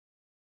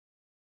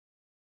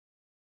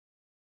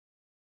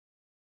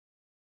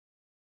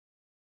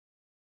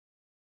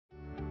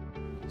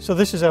So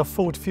this is our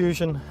Ford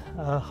Fusion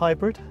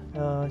hybrid.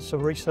 It's a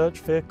research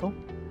vehicle,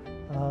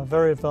 a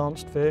very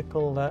advanced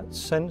vehicle that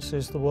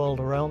senses the world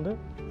around it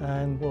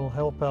and will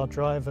help our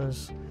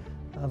drivers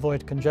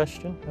avoid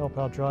congestion, help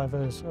our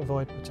drivers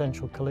avoid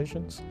potential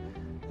collisions,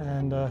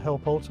 and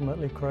help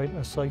ultimately create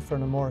a safer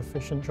and a more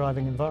efficient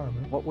driving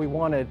environment. What we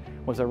wanted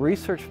was a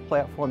research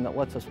platform that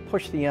lets us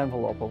push the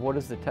envelope of what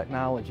is the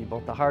technology,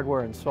 both the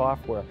hardware and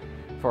software,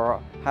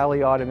 for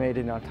highly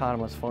automated and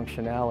autonomous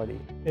functionality.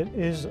 It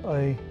is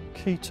a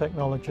key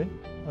technology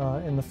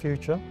in the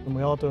future, and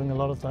we are doing a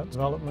lot of that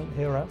development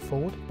here at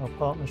Ford. Our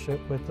partnership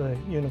with the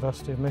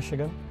University of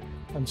Michigan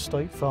and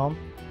State Farm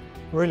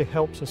really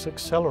helps us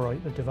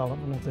accelerate the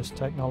development of this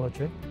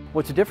technology.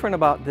 What's different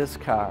about this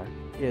car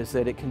is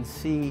that it can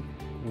see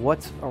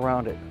what's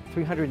around it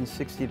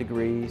 360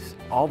 degrees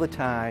all the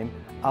time,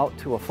 out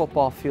to a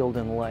football field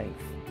in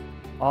length,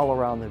 all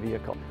around the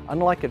vehicle.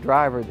 Unlike a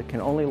driver that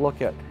can only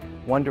look at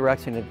one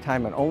direction at a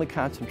time and only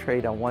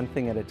concentrate on one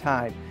thing at a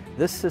time,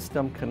 this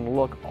system can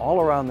look all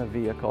around the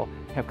vehicle,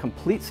 have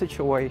complete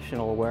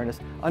situational awareness,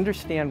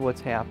 understand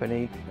what's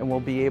happening, and will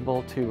be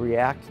able to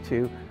react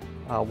to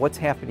what's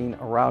happening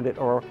around it,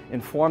 or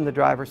inform the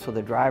driver so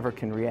the driver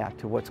can react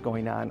to what's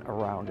going on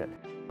around it.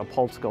 A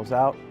pulse goes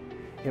out,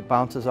 it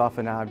bounces off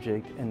an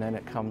object, and then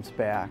it comes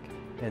back.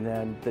 And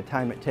then the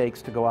time it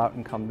takes to go out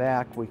and come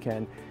back, we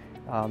can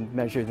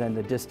measure then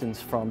the distance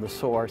from the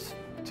source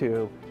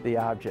to the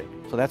object.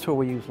 So that's where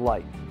we use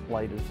light.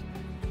 Light is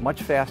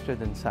much faster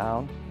than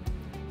sound.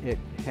 It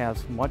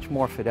has much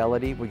more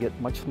fidelity. We get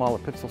much smaller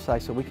pixel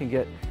size, so we can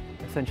get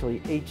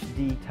essentially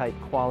HD type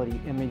quality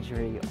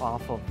imagery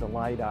off of the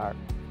LiDAR.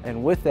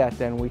 And with that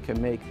then we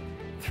can make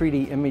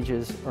 3D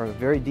images or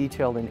very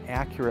detailed and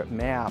accurate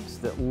maps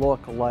that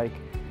look like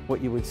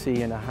what you would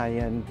see in a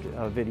high-end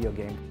video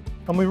game.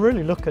 And we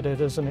really look at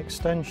it as an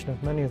extension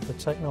of many of the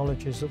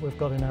technologies that we've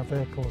got in our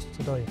vehicles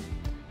today.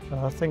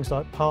 Things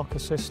like park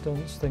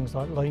assistance, things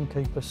like lane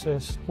keep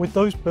assist. With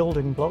those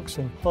building blocks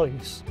in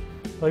place,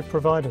 they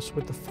provide us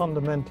with the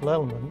fundamental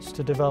elements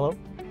to develop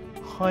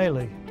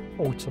highly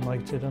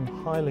automated and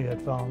highly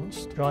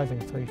advanced driving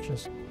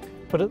features.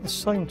 But at the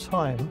same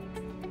time,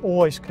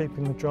 always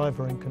keeping the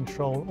driver in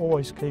control,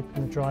 always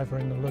keeping the driver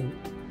in the loop,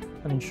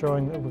 and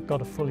ensuring that we've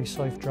got a fully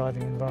safe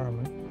driving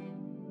environment.